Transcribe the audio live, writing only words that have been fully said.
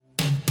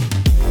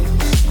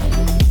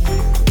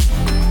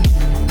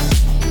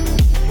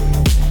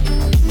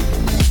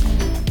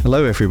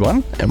Hello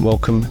everyone and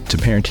welcome to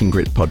Parenting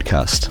Grit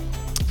podcast.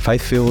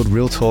 Faith-filled,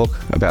 real talk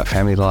about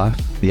family life,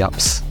 the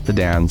ups, the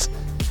downs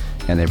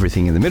and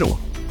everything in the middle.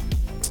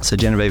 So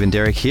Genevieve and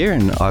Derek here,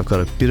 and I've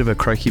got a bit of a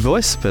croaky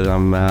voice, but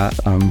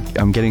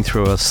I'm getting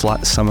through a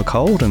slight summer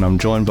cold, and I'm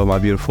joined by my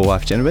beautiful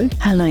wife Genevieve.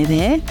 Hello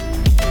there.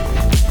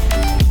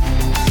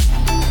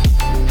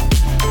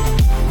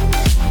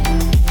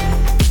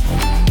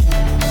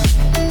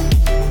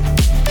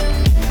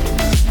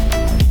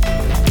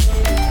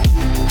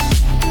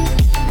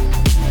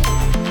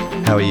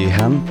 How are you,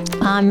 hun?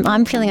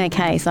 I'm feeling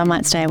okay, so I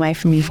might stay away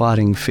from you.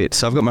 Fighting fit.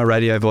 So I've got my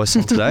radio voice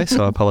on today,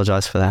 so I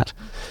apologise for that.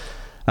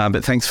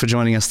 But thanks for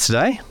joining us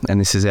today, and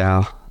this is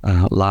our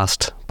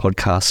last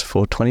podcast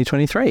for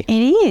 2023. It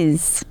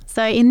is.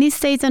 So in this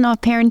season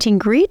of Parenting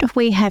Grit,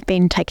 we have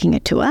been taking a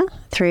tour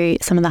through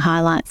some of the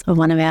highlights of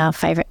one of our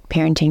favourite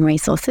parenting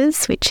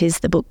resources, which is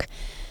the book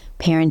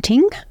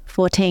Parenting,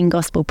 14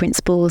 Gospel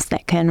Principles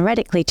That Can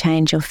Radically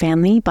Change Your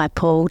Family by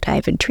Paul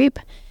David Tripp.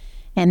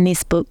 And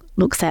this book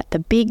looks at the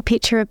big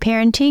picture of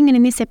parenting. And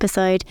in this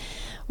episode,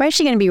 we're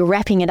actually going to be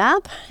wrapping it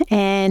up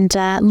and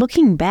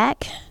looking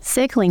back,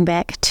 circling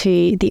back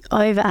to the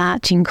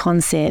overarching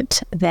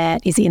concept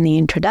that is in the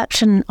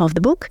introduction of the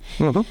book,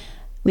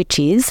 which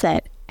is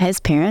that as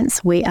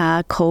parents, we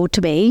are called to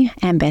be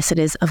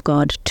ambassadors of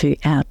God to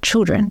our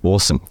children.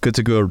 Awesome. Good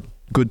to do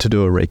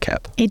a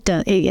recap. It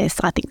does. Yes,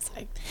 I think so.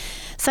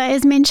 So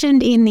as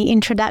mentioned in the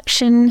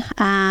introduction,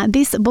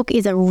 this book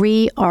is a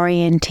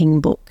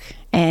reorienting book.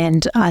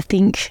 And I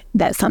think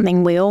that's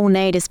something we all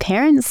need as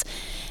parents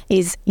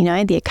is,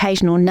 the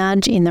occasional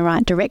nudge in the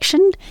right direction.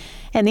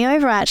 And the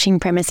overarching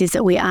premise is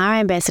that we are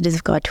ambassadors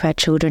of God to our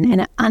children,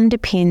 and it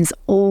underpins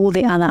all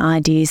the other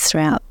ideas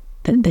throughout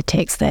the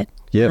text that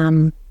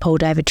Paul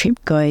David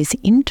Tripp goes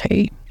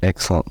into.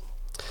 Excellent.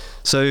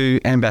 So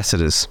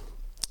ambassadors.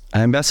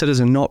 Ambassadors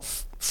are not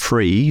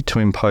free to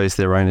impose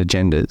their own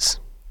agendas,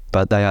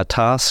 but they are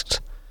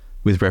tasked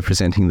with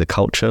representing the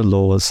culture,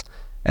 laws,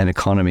 and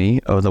economy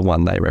of the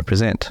one they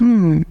represent.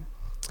 And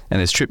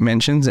as Tripp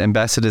mentions,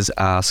 ambassadors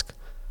ask,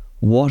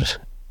 what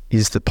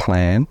is the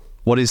plan?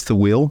 What is the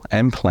will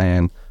and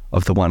plan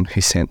of the one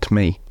who sent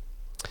me?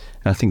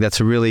 And I think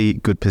that's a really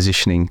good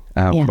positioning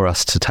for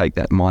us to take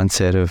that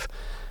mindset of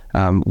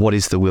what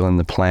is the will and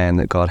the plan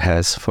that God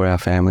has for our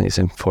families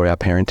and for our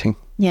parenting.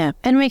 Yeah,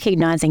 and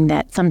recognising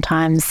that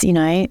sometimes,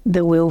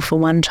 the will for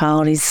one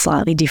child is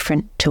slightly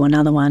different to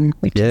another one,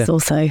 which is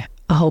also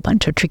a whole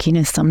bunch of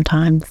trickiness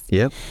sometimes.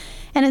 Yep.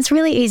 And it's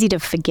really easy to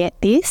forget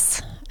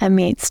this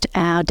amidst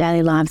our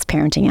daily lives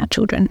parenting our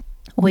children.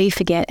 We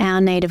forget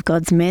our need of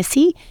God's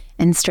mercy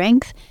and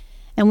strength,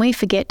 and we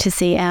forget to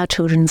see our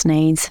children's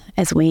needs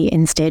as we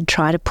instead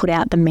try to put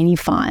out the many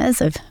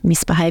fires of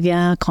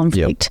misbehaviour,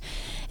 conflict,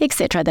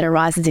 etc. that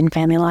arises in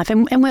family life.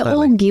 And we're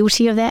all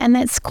guilty of that, and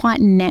that's quite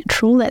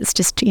natural. That's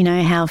just,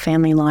 how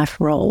family life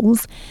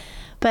rolls.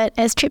 But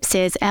as Tripp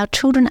says, our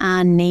children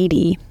are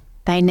needy.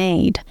 They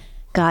need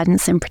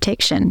guidance and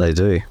protection. They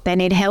do. They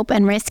need help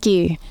and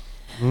rescue.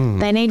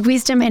 They need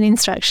wisdom and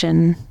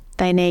instruction.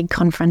 They need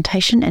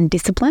confrontation and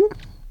discipline.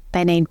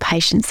 They need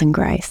patience and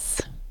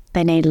grace.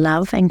 They need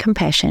love and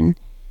compassion.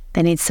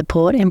 They need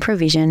support and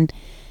provision.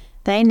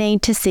 They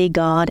need to see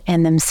God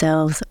and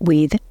themselves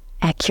with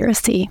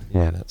accuracy.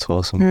 Yeah, that's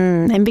awesome.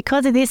 And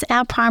because of this,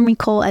 our primary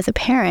call as a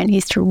parent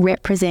is to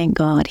represent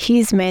God,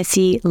 His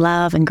mercy,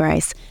 love and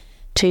grace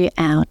to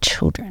our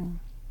children.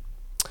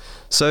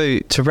 So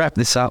to wrap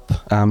this up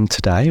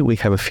today, we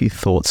have a few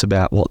thoughts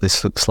about what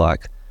this looks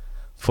like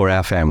for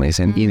our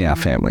families and in our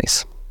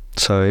families.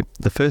 So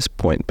the first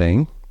point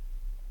being,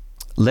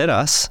 let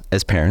us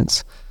as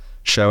parents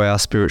show our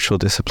spiritual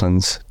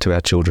disciplines to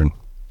our children.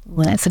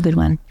 Well, that's a good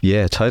one.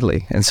 Yeah,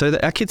 totally. And so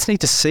that our kids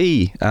need to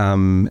see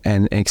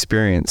and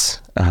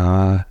experience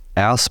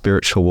our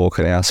spiritual walk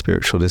and our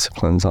spiritual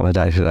disciplines on a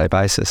day-to-day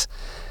basis.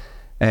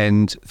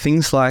 And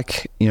things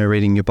like,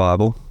 reading your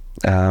Bible,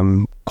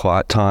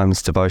 quiet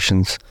times,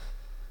 devotions,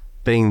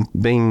 being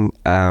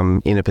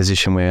in a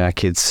position where our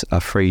kids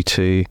are free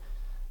to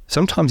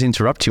sometimes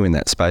interrupt you in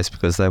that space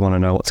because they want to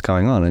know what's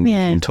going on, and you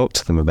can talk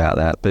to them about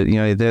that. But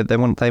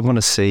they want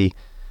to see,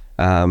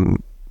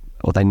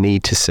 or they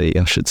need to see,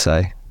 I should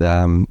say,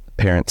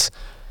 parents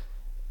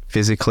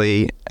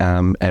physically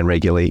and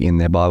regularly in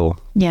their Bible.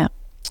 Yeah.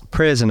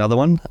 Prayer is another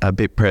one.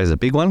 Prayer is a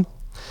big one.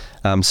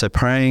 So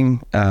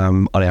praying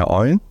on our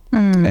own.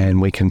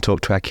 And we can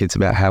talk to our kids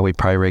about how we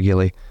pray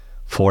regularly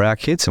for our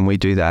kids, and we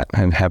do that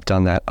and have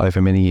done that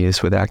over many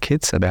years with our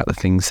kids about the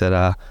things that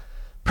are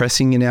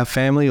pressing in our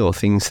family or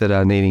things that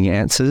are needing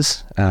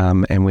answers,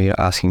 and we are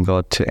asking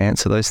God to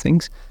answer those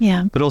things.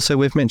 Yeah. But also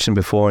we've mentioned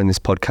before in this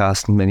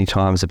podcast many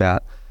times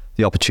about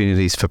the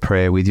opportunities for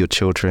prayer with your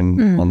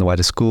children on the way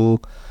to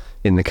school,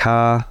 in the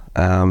car,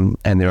 and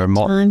there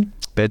are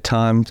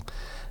bedtime.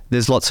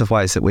 There's lots of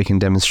ways that we can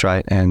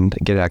demonstrate and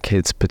get our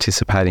kids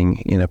participating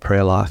in a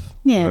prayer life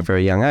at a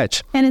very young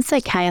age. And it's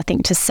okay, I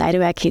think, to say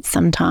to our kids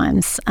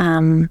sometimes,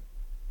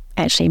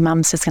 actually,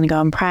 Mum's just going to go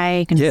and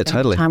pray and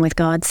spend time with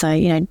God. So,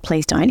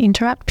 please don't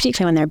interrupt,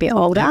 particularly when they're a bit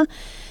older.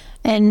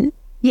 And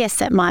yes,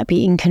 that might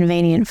be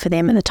inconvenient for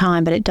them at the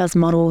time, but it does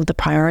model the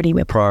priority.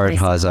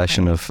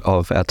 Prioritisation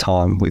of our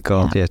time with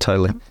God. Yeah,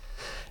 totally.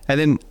 And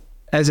then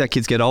as our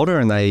kids get older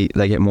and they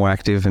get more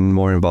active and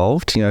more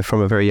involved,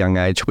 from a very young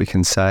age, we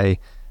can say,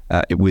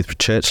 with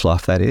church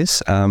life, that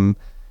is,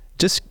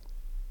 just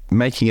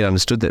making it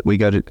understood that we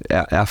go to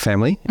our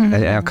family,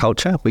 our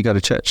culture, we go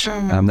to church.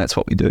 That's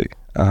what we do.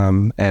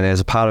 And as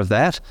a part of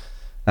that,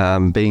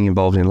 being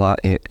involved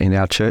in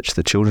our church,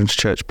 the children's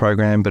church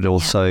program, but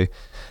also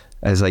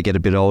as they get a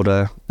bit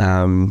older,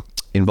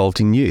 involved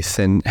in youth,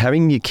 and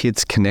having your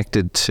kids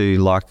connected to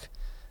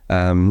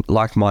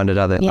like-minded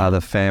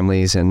other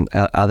families and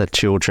other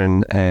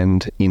children,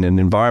 and in an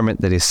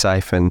environment that is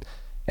safe and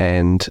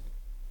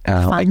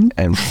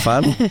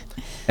fun.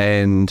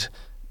 And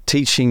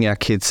teaching our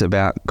kids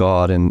about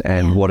God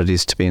and what it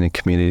is to be in a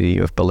community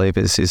of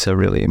believers is a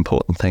really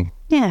important thing.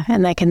 Yeah,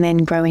 and they can then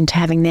grow into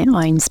having their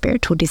own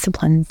spiritual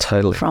disciplines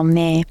from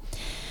there.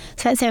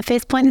 So that's our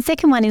first point. The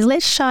second one is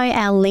let's show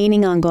our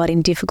leaning on God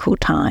in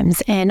difficult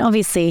times. And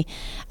obviously,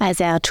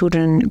 as our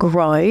children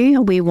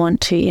grow, we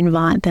want to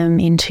invite them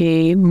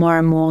into more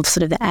and more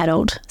sort of the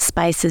adult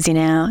spaces in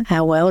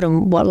our world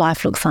and what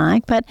life looks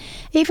like. But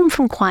even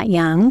from quite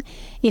young,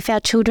 if our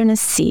children are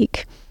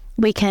sick,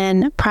 we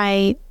can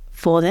pray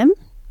for them,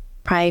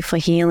 pray for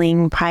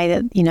healing, pray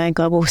that,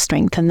 God will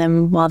strengthen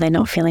them while they're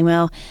not feeling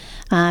well.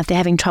 If they're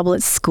having trouble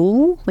at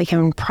school, we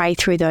can pray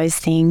through those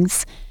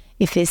things.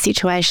 If there's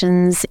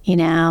situations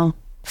in our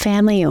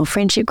family or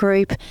friendship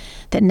group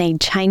that need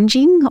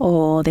changing,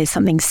 or there's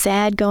something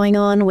sad going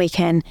on, we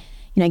can,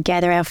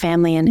 gather our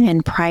family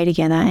and pray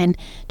together and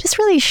just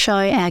really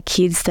show our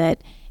kids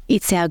that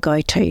it's our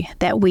go-to,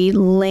 that we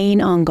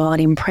lean on God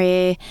in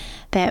prayer,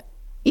 that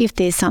if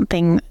there's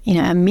something,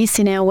 amiss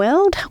in our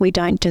world, we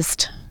don't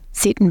just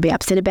sit and be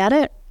upset about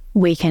it.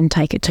 We can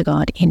take it to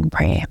God in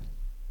prayer.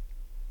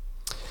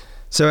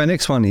 So our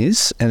next point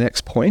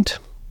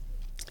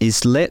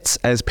is let's,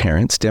 as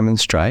parents,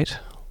 demonstrate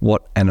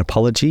what an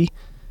apology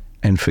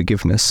and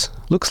forgiveness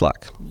looks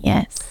like.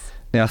 Yes.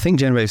 Now, I think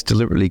Genevieve's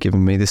deliberately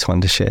given me this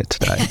one to share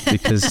today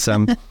because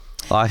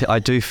I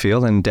do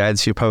feel, and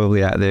dads, you're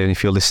probably out there, and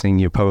if you're listening,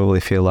 you probably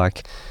feel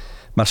like,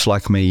 much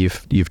like me,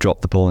 you've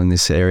dropped the ball in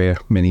this area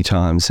many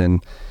times,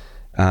 and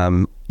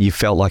you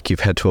felt like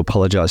you've had to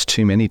apologise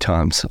too many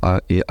times,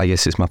 I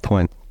guess is my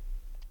point.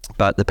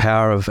 But the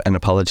power of an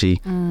apology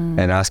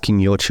and asking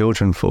your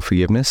children for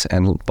forgiveness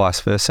and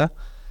vice versa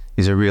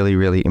is a really,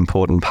 really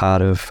important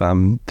part of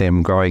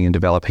them growing and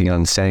developing and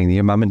understanding that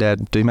your mum and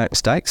dad do make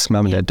mistakes.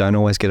 Mum and dad don't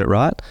always get it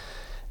right,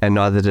 and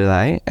neither do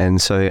they. And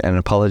so an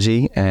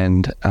apology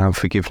and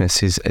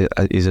forgiveness is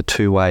a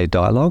two-way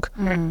dialogue.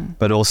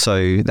 But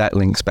also that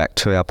links back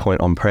to our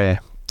point on prayer,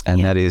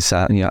 and that is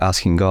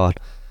asking God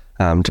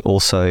to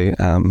also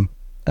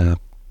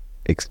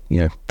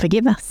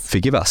forgive us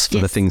for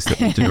the things that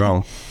we do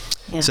wrong.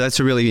 So that's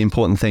a really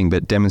important thing,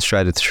 but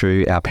demonstrated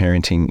through our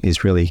parenting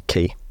is really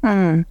key.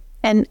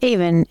 And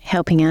even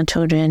helping our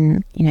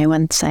children,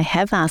 once they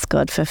have asked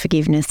God for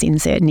forgiveness in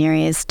certain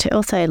areas, to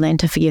also learn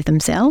to forgive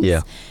themselves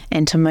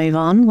and to move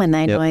on when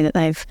they know that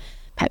they've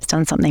perhaps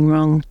done something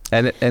wrong.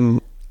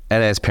 And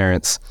as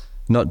parents,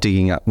 not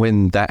digging up,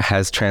 when that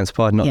has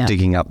transpired, not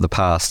digging up the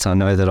past. I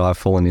know that I've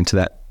fallen into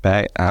that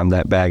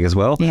bag as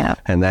well. Yeah.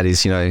 And that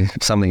is,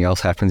 something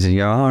else happens and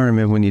you go, oh, I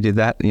remember when you did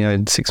that,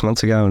 6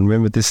 months ago, and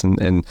remember this,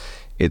 and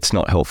it's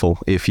not helpful.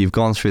 If you've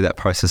gone through that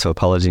process of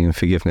apology and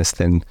forgiveness,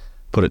 then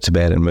put it to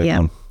bed and move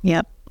on.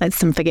 Yep. Let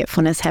some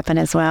forgetfulness happen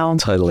as well.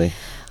 Totally.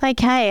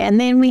 Okay. And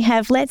then we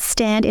have let's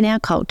stand in our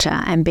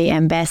culture and be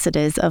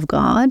ambassadors of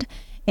God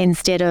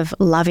instead of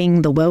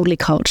loving the worldly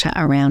culture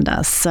around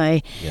us. So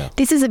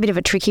this is a bit of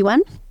a tricky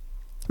one.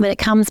 But it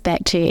comes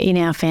back to, in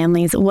our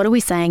families, what are we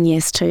saying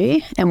yes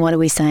to and what are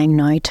we saying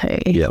no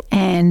to? Yep.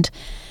 And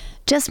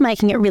just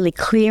making it really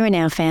clear in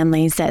our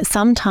families that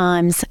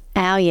sometimes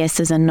our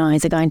yeses and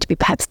nos are going to be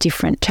perhaps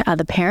different to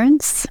other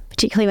parents,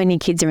 particularly when your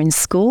kids are in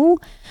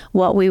school.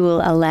 What we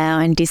will allow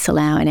and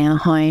disallow in our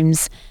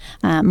homes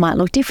might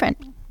look different.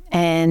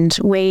 And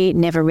we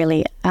never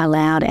really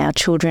allowed our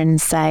children,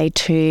 say,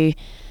 to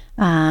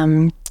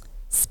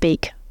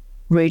speak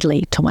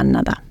rudely to one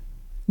another.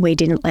 We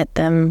didn't let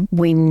them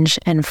whinge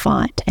and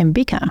fight and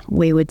bicker.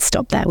 We would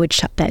stop that, we'd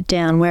shut that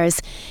down.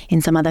 Whereas in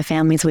some other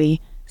families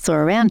we saw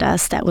around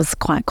us, that was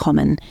quite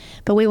common.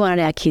 But we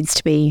wanted our kids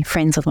to be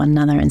friends with one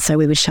another, and so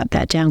we would shut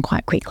that down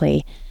quite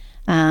quickly.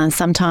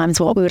 Sometimes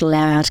what we would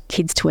allow our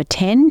kids to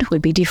attend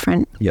would be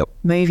different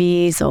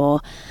movies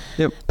or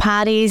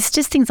parties,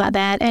 just things like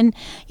that. And,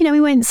 we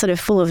weren't sort of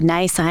full of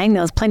naysaying.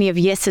 There was plenty of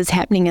yeses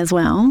happening as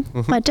well.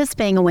 But just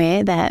being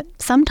aware that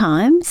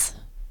sometimes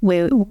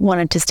we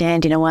wanted to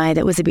stand in a way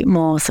that was a bit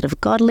more sort of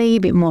godly, a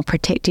bit more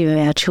protective of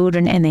our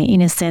children and their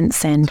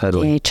innocence and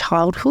their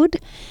childhood.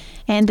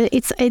 And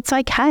it's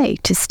okay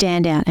to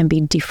stand out and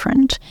be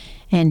different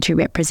and to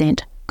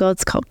represent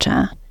God's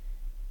culture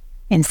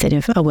instead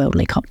of a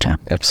worldly culture.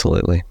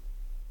 Absolutely.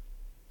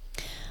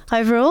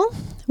 Overall,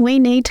 we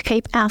need to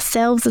keep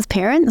ourselves as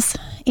parents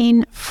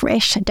in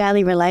fresh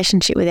daily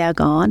relationship with our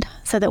God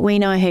so that we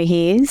know who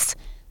He is,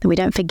 that we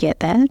don't forget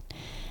that,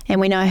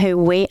 and we know who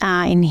we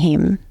are in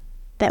Him,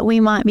 that we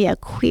might be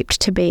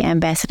equipped to be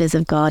ambassadors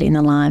of God in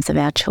the lives of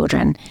our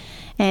children.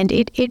 And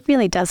it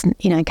really doesn't,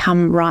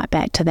 come right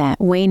back to that.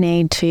 We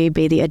need to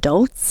be the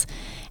adults,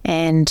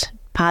 and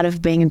part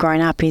of being a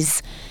grown-up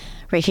is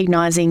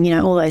recognising,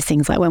 all those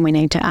things, like when we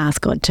need to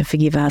ask God to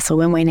forgive us, or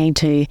when we need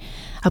to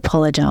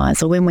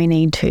apologise, or when we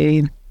need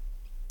to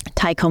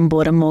take on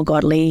board a more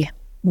godly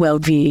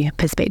worldview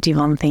perspective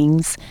on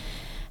things.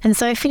 And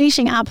so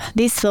finishing up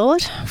this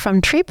thought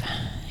from Tripp,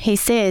 he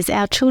says,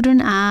 our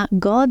children are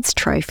God's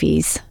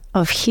trophies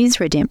of His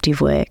redemptive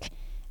work,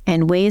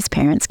 and we as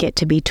parents get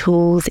to be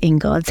tools in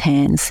God's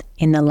hands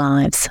in the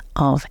lives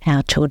of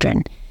our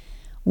children.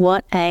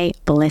 What a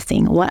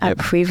blessing. What a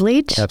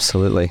privilege.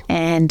 Absolutely.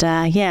 And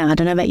I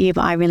don't know about you,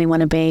 but I really want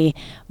to be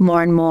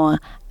more and more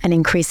an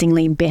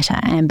increasingly better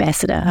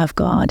ambassador of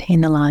God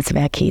in the lives of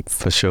our kids.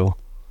 For sure.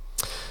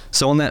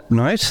 So on that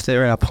note,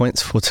 there are our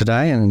points for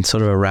today, and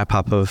sort of a wrap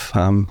up of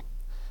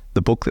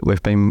the book that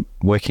we've been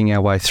working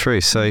our way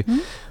through. So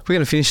we're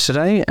going to finish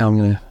today.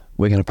 We're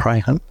going to pray,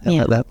 huh? How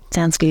about that?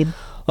 Sounds good.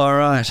 All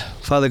right.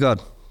 Father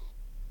God,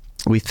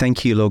 we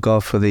thank you, Lord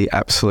God, for the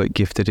absolute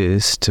gift it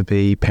is to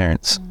be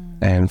parents,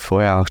 and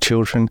for our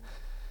children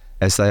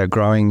as they are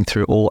growing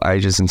through all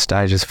ages and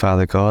stages,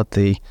 Father God.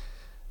 I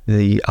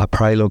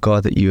pray, Lord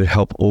God, that you would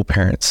help all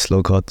parents,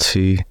 Lord God,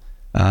 to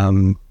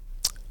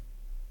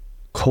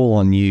call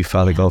on you,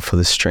 Father God, for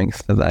the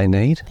strength that they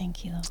need.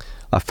 Thank you,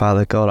 Lord.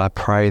 Father God, I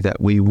pray that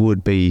we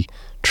would be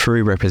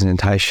true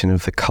representation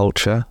of the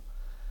culture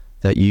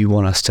that you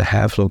want us to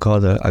have, Lord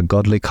God, a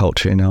godly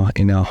culture in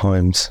our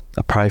homes.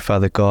 I pray,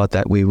 Father God,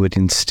 that we would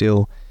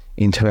instill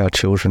into our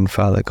children,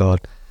 Father God,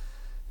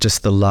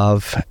 just the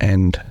love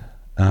and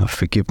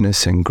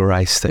forgiveness and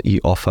grace that you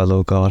offer,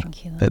 Lord God.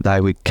 Thank you, Lord. That they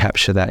would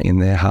capture that in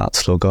their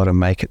hearts, Lord God, and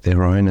make it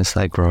their own as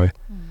they grow.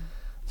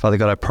 Father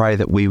God, I pray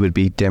that we would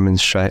be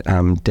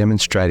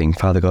demonstrating,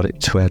 Father God,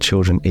 to our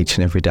children each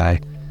and every day,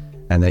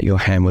 and that your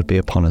hand would be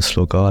upon us,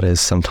 Lord God, as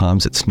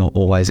sometimes it's not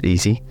always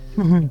easy.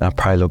 I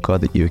pray, Lord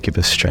God, that you would give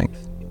us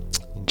strength.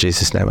 In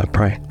Jesus' name I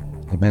pray.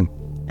 Amen.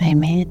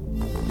 Amen.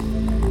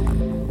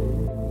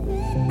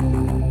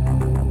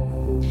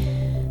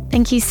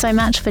 Thank you so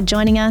much for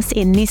joining us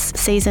in this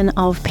season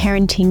of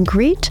Parenting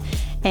Grit.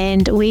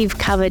 And we've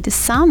covered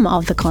some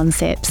of the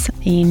concepts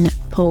in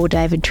Paul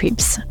David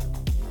Tripp's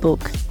book,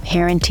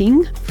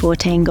 Parenting,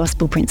 14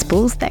 Gospel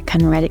Principles that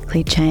can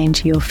radically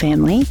change your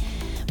family.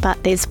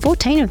 But there's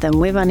 14 of them.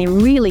 We've only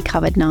really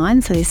covered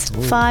 9. So there's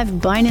 5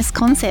 bonus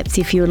concepts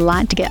if you would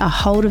like to get a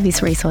hold of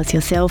this resource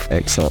yourself.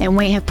 Excellent. And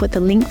we have put the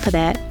link for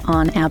that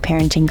on our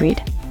Parenting Grit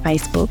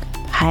Facebook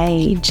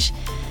page.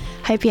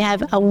 Hope you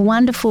have a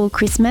wonderful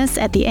Christmas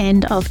at the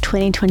end of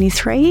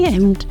 2023.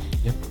 And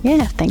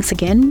thanks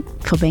again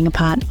for being a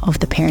part of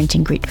the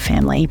Parenting Grit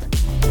family.